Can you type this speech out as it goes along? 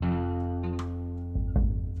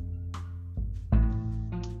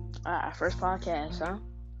First podcast, huh?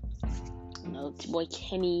 It's your boy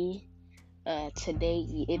Kenny. Today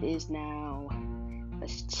it is now.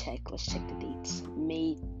 Let's check the dates.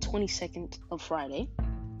 May 22nd of Friday,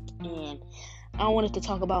 and I wanted to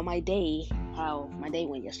talk about my day, how my day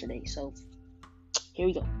went yesterday. So here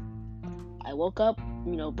we go. I woke up,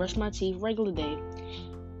 brushed my teeth, regular day.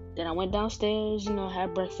 Then I went downstairs,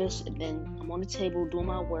 had breakfast, and then I'm on the table doing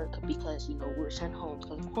my work because we were sent home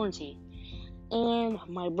because of quarantine. And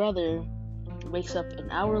my brother wakes up an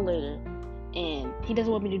hour later and he doesn't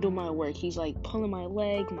want me to do my work. He's like pulling my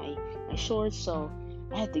leg, my shorts, so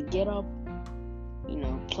I had to get up,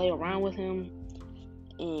 play around with him,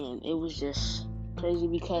 and it was just crazy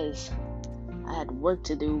because I had work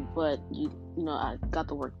to do, but I got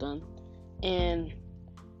the work done. And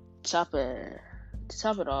to top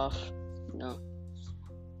it off,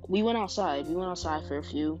 we went outside. We went outside for a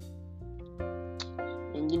few,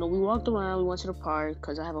 and we walked around. We went to the park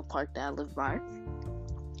because I have a park that I live by.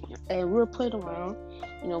 And we were playing around,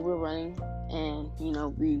 we were running, and,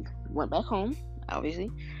 we went back home,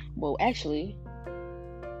 obviously. Well, actually,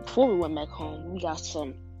 before we went back home, we got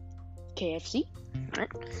some KFC, right?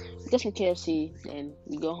 We got some KFC, and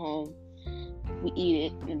we go home, we eat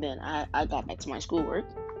it, and then I got back to my schoolwork.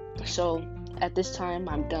 So, at this time,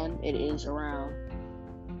 I'm done. It is around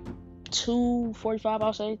 2:45,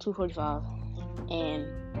 I'll say, 2:45, and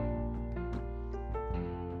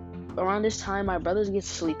around this time, my brother gets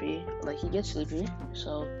sleepy. He gets sleepy.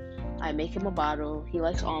 So I make him a bottle. He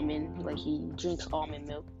likes almond. He drinks almond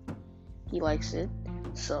milk. He likes it.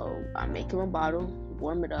 So I make him a bottle,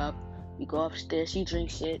 warm it up. We go upstairs. He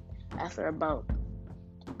drinks it. After about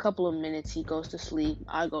a couple of minutes, he goes to sleep.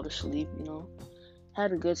 I go to sleep,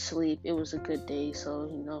 Had a good sleep. It was a good day. So,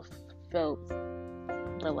 felt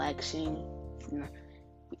relaxing.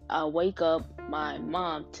 I wake up, my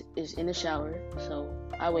mom is in the shower, so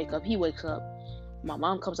I wake up, he wakes up, my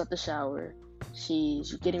mom comes out the shower,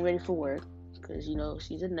 she's getting ready for work, because,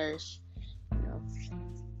 she's a nurse,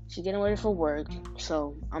 she's getting ready for work,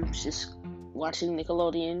 so I'm just watching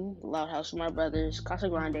Nickelodeon, Loud House with my brothers, Casa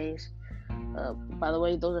Grandes. By the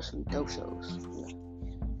way, those are some dope shows.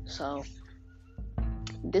 So,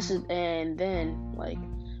 and then,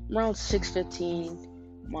 around 6:15,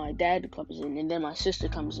 my dad comes in, and then my sister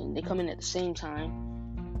comes in. They come in at the same time.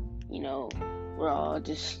 We're all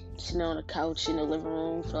just sitting on the couch in the living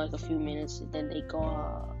room for a few minutes, and then they go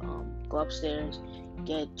upstairs,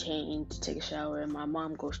 get changed, take a shower, and my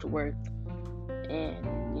mom goes to work. And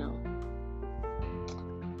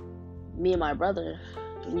me and my brother,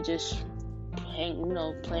 we just hang,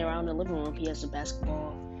 play around in the living room. He has a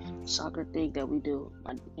basketball, soccer thing that we do,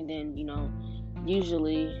 and then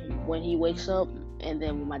usually when he wakes up, and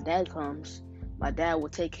then when my dad comes, my dad will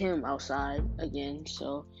take him outside again,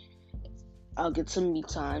 so I'll get some me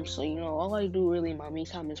time. So, all I do really in my me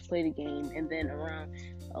time is play the game, and then around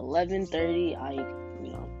 11:30, I,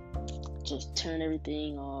 just turn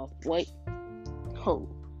everything off. Wait,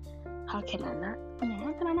 how can I not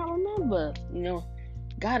remember?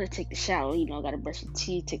 Gotta take the shower, gotta brush your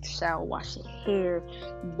teeth, take the shower, wash your hair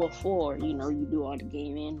before, you do all the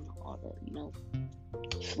gaming, all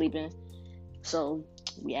the, sleeping. So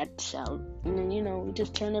we had the shower, and then we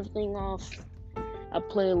just turn everything off. I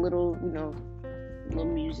play a little, little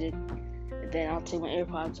music, and then I'll take my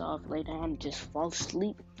AirPods off, lay down, and just fall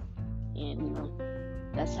asleep. And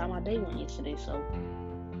that's how my day went yesterday. So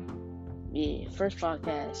yeah, first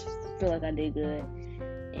podcast. Feel like I did good,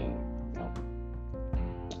 and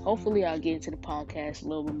hopefully I'll get into the podcast a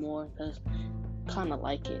little bit more because kind of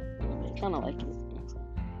like it a little bit.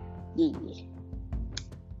 Yeah.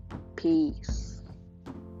 Peace.